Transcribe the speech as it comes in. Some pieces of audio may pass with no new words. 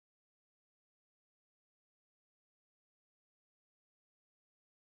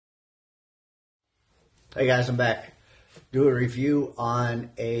Hey guys, I'm back. Do a review on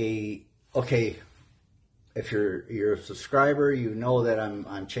okay, if you're a subscriber, you know that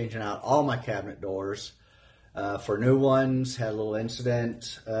I'm changing out all my cabinet doors. For new ones, had a little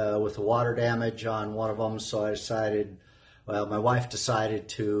incident with the water damage on one of them, so my wife decided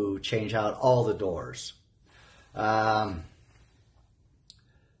to change out all the doors. I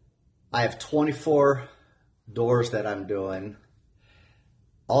have 24 doors that I'm doing.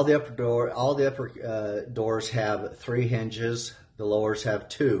 All the upper doors have 3 hinges. The lowers have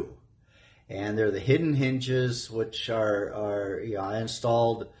 2, and they're the hidden hinges, which are I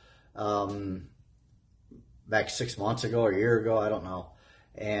installed back 6 months ago or a year ago, I don't know.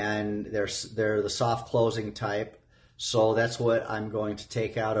 And they're the soft closing type. So that's what I'm going to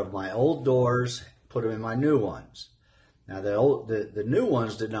take out of my old doors, put them in my new ones. Now the new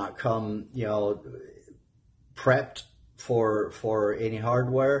ones did not come, prepped for any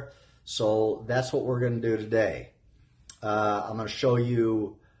hardware. So that's what we're going to do today. I'm going to show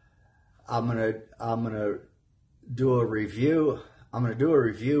you. I'm going to do a review. I'm going to do a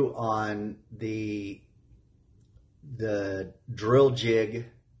review on the drill jig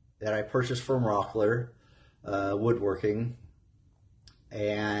that I purchased from Rockler Woodworking,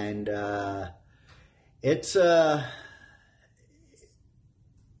 and it's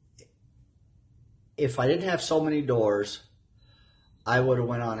if I didn't have so many doors, I would have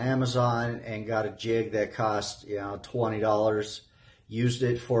went on Amazon and got a jig that cost $20. Used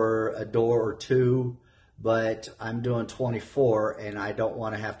it for a door or two, but I'm doing 24, and I don't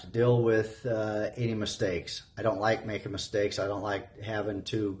want to have to deal with any mistakes. I don't like making mistakes. I don't like having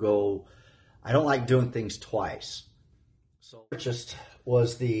to go. I don't like doing things twice. So purchased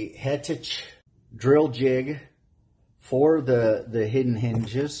was the Hettich drill jig for the hidden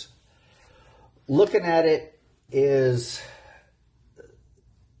hinges. Looking at it it's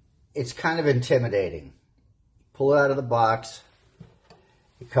kind of intimidating. Pull it out of the box.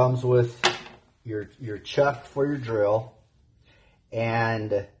 It comes with your chuck for your drill,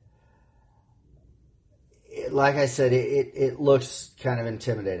 and like I said, it looks kind of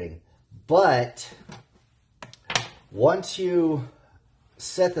intimidating. But once you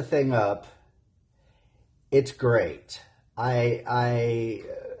set the thing up, it's great. I've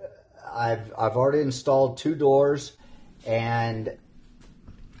already installed 2 doors, and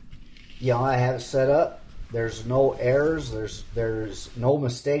I have it set up. There's no errors. There's no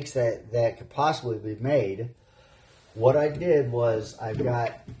mistakes that could possibly be made. What I did was I've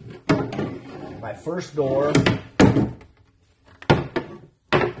got my first door.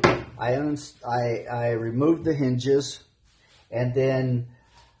 I removed the hinges, and then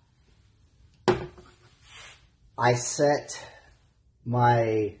I set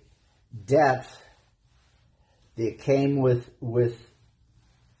my depth. It came with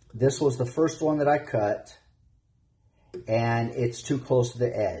this was the first one that I cut, and it's too close to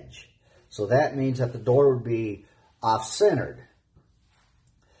the edge. So that means that the door would be off-centered.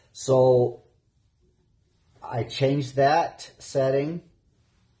 So I changed that setting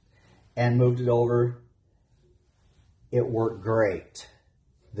and moved it over. It worked great.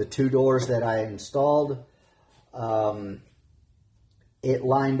 The 2 doors that I installed, it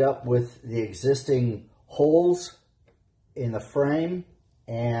lined up with the existing holes in the frame,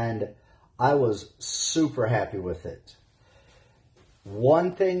 and I was super happy with it.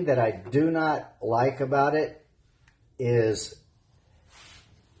 One thing that I do not like about it is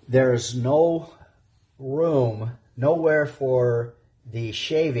there's no room, nowhere for the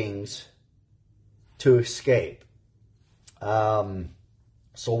shavings to escape. So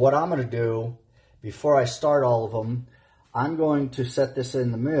what I'm going to do, before I start all of them, I'm going to set this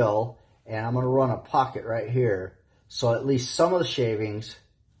in the mill, and I'm going to run a pocket right here, so at least some of the shavings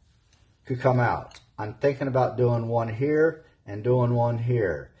could come out. I'm thinking about doing one here and doing one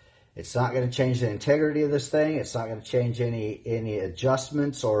here. It's not going to change the integrity of this thing. It's not going to change any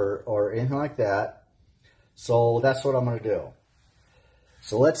adjustments or anything like that. So that's what I'm going to do.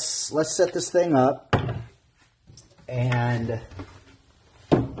 So let's set this thing up and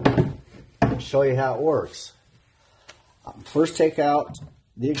show you how it works. First, take out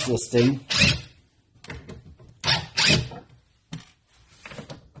the existing.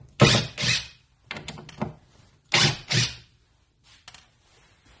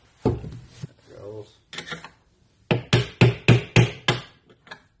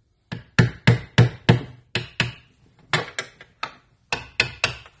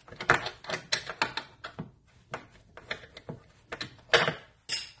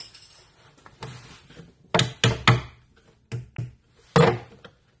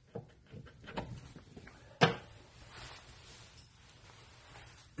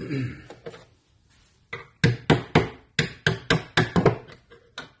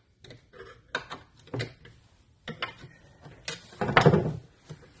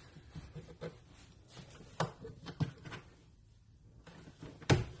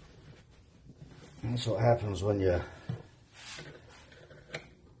 That's what happens when you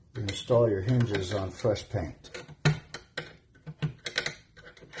install your hinges on fresh paint.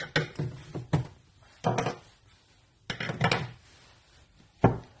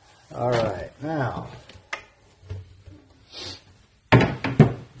 All right, now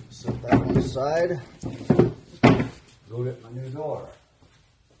set that one aside. Go get my new door.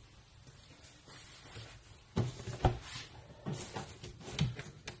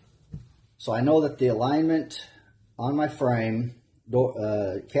 So I know that the alignment on my frame,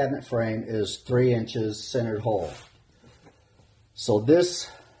 cabinet frame, is 3 inches centered hole. So this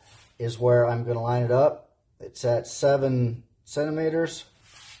is where I'm going to line it up. It's at 7 centimeters,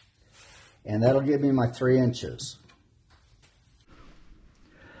 and that'll give me my 3 inches.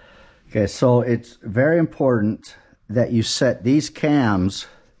 Okay, so it's very important that you set these cams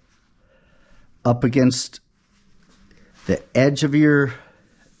up against the edge of your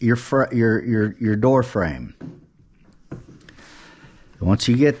door frame. Once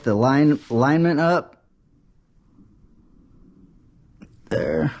you get the alignment up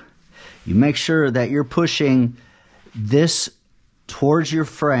there, you make sure that you're pushing this towards your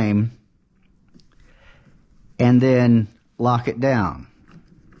frame and then lock it down.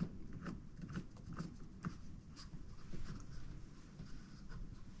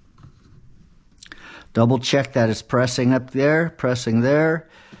 Double check that it's pressing up there, pressing there.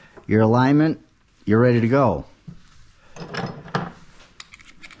 Your alignment, you're ready to go.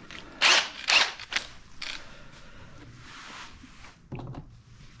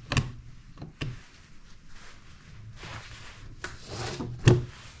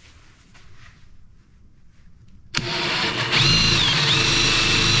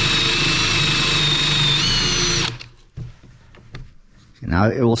 Now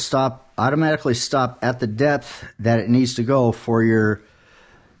it will automatically stop at the depth that it needs to go for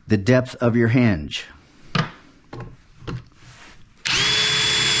the depth of your hinge.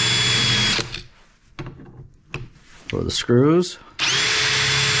 For the screws.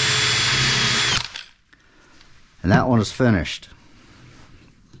 And that one is finished.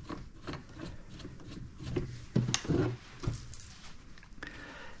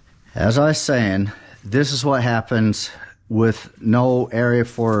 As I was saying, this is what happens with no area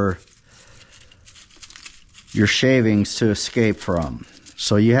for your shavings to escape from.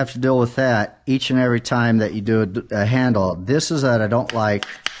 So you have to deal with that each and every time that you do a handle. This is that I don't like.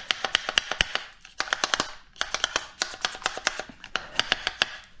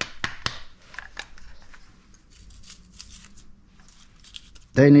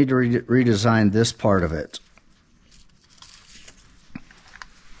 They need to redesign this part of it.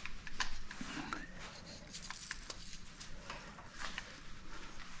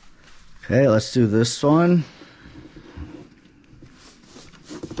 Okay, let's do this one.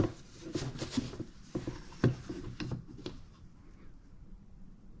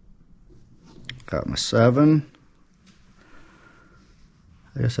 Got my 7.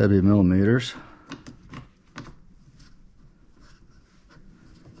 I guess that'd be millimeters.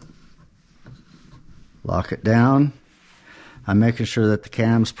 Lock it down. I'm making sure that the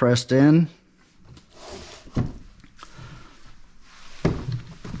cam's pressed in.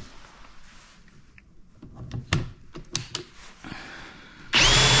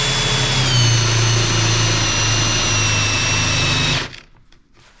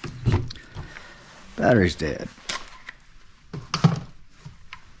 Battery's dead.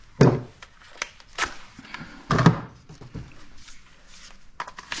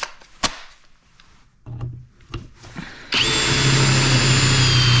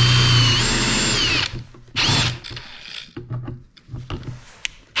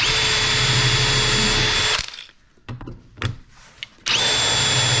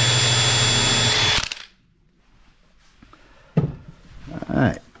 All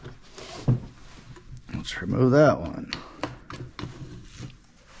right. Let's remove that one.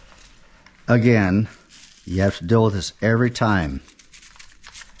 Again, you have to deal with this every time.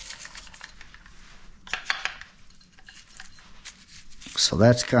 So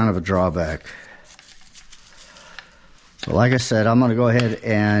that's kind of a drawback. So like I said, I'm going to go ahead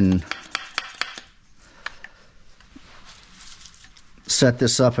and set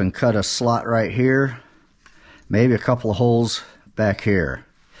this up and cut a slot right here. Maybe a couple of holes back here.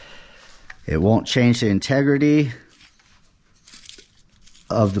 It won't change the integrity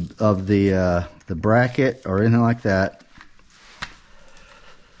of the bracket or anything like that.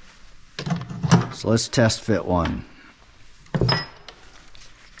 So let's test fit one.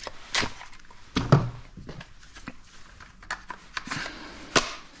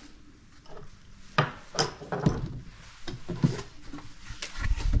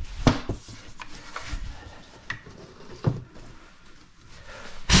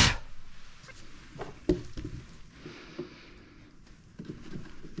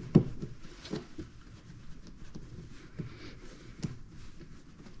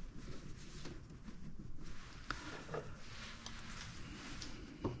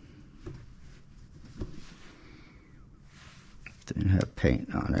 Didn't have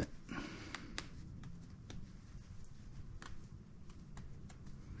paint on it.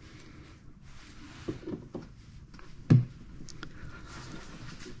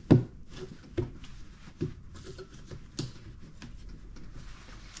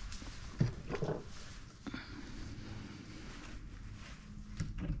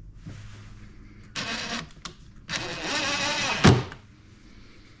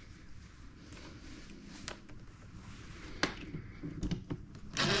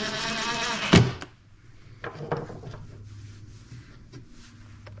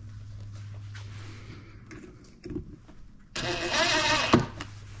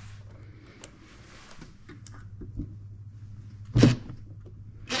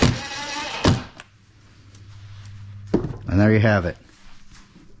 And there you have it.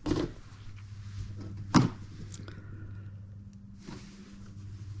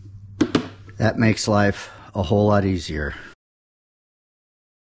 That makes life a whole lot easier.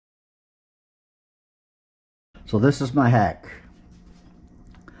 So this is my hack.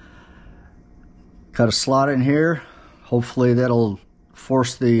 Cut a slot in here. Hopefully that'll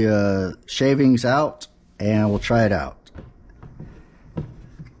force the shavings out, and we'll try it out.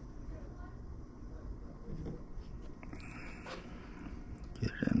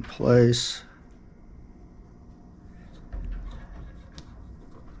 Get it in place.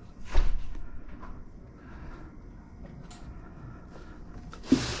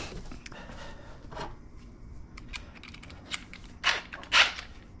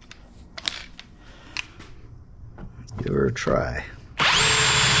 Give her a try.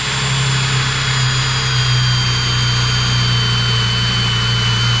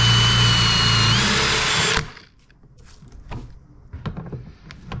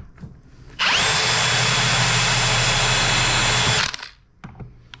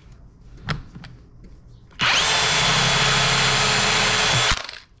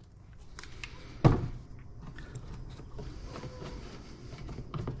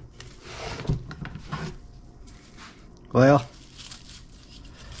 Well,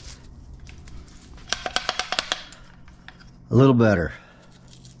 a little better.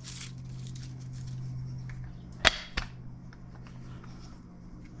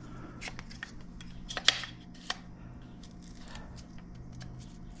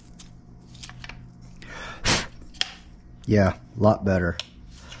 Yeah, a lot better.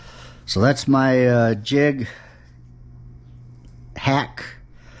 So that's my jig hack,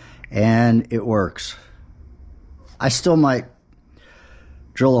 and it works. I still might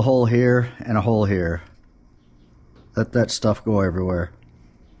drill a hole here and a hole here. Let that stuff go everywhere.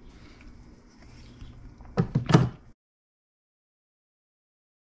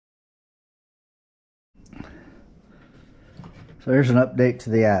 So here's an update to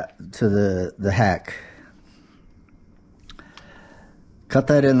the hack. Cut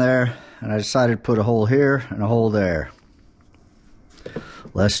that in there, and I decided to put a hole here and a hole there.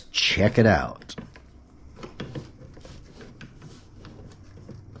 Let's check it out.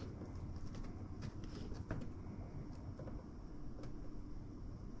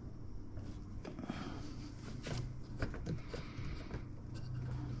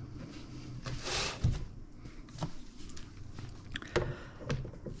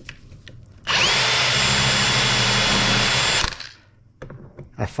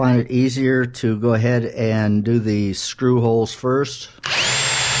 I find it easier to go ahead and do the screw holes first.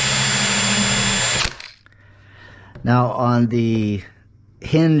 Now on the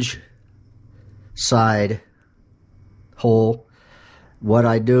hinge side hole, what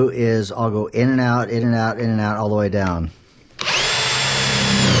I do is I'll go in and out, in and out, in and out, all the way down.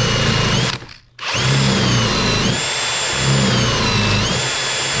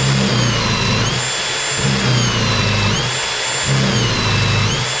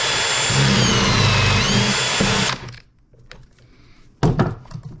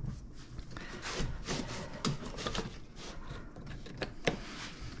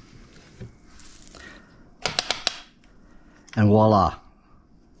 And voila,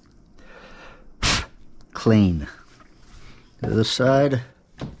 clean. To the side.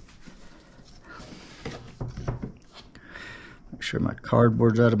 Make sure my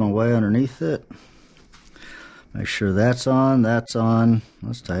cardboard's out of my way underneath it. Make sure that's on, that's on.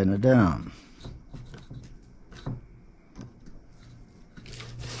 Let's tighten it down.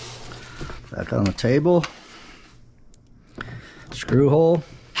 Back on the table. Screw hole.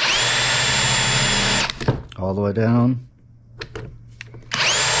 All the way down.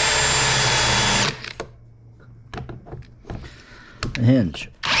 A hinge.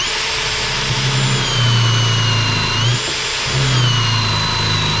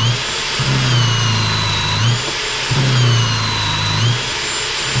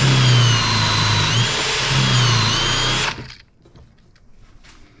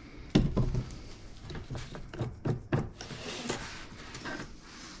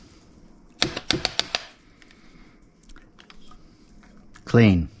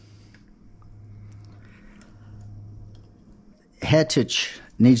 clean. Hettich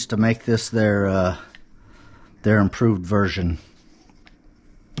needs to make this their improved version.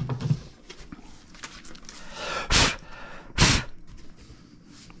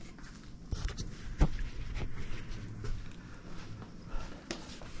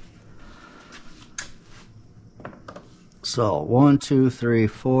 So 1, 2, 3,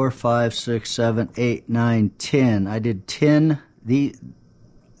 4, 5, 6, 7, 8, 9, 10. I did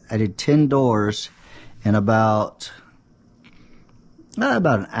 10 doors in about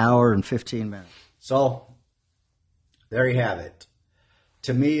an hour and 15 minutes. So there you have it.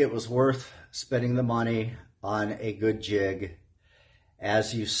 To me, it was worth spending the money on a good jig.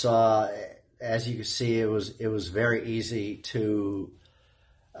 As you can see, it was very easy to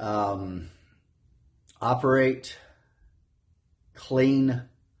operate, clean.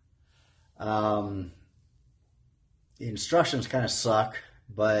 The instructions kind of suck,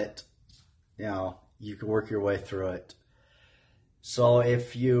 but you can work your way through it. So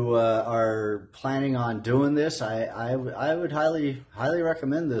if you are planning on doing this, I would highly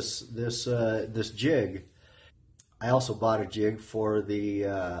recommend this jig. I also bought a jig for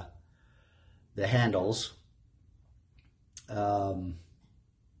the handles.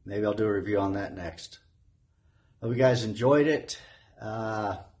 Maybe I'll do a review on that next. Hope you guys enjoyed it.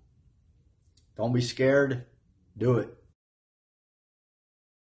 Don't be scared. Do it.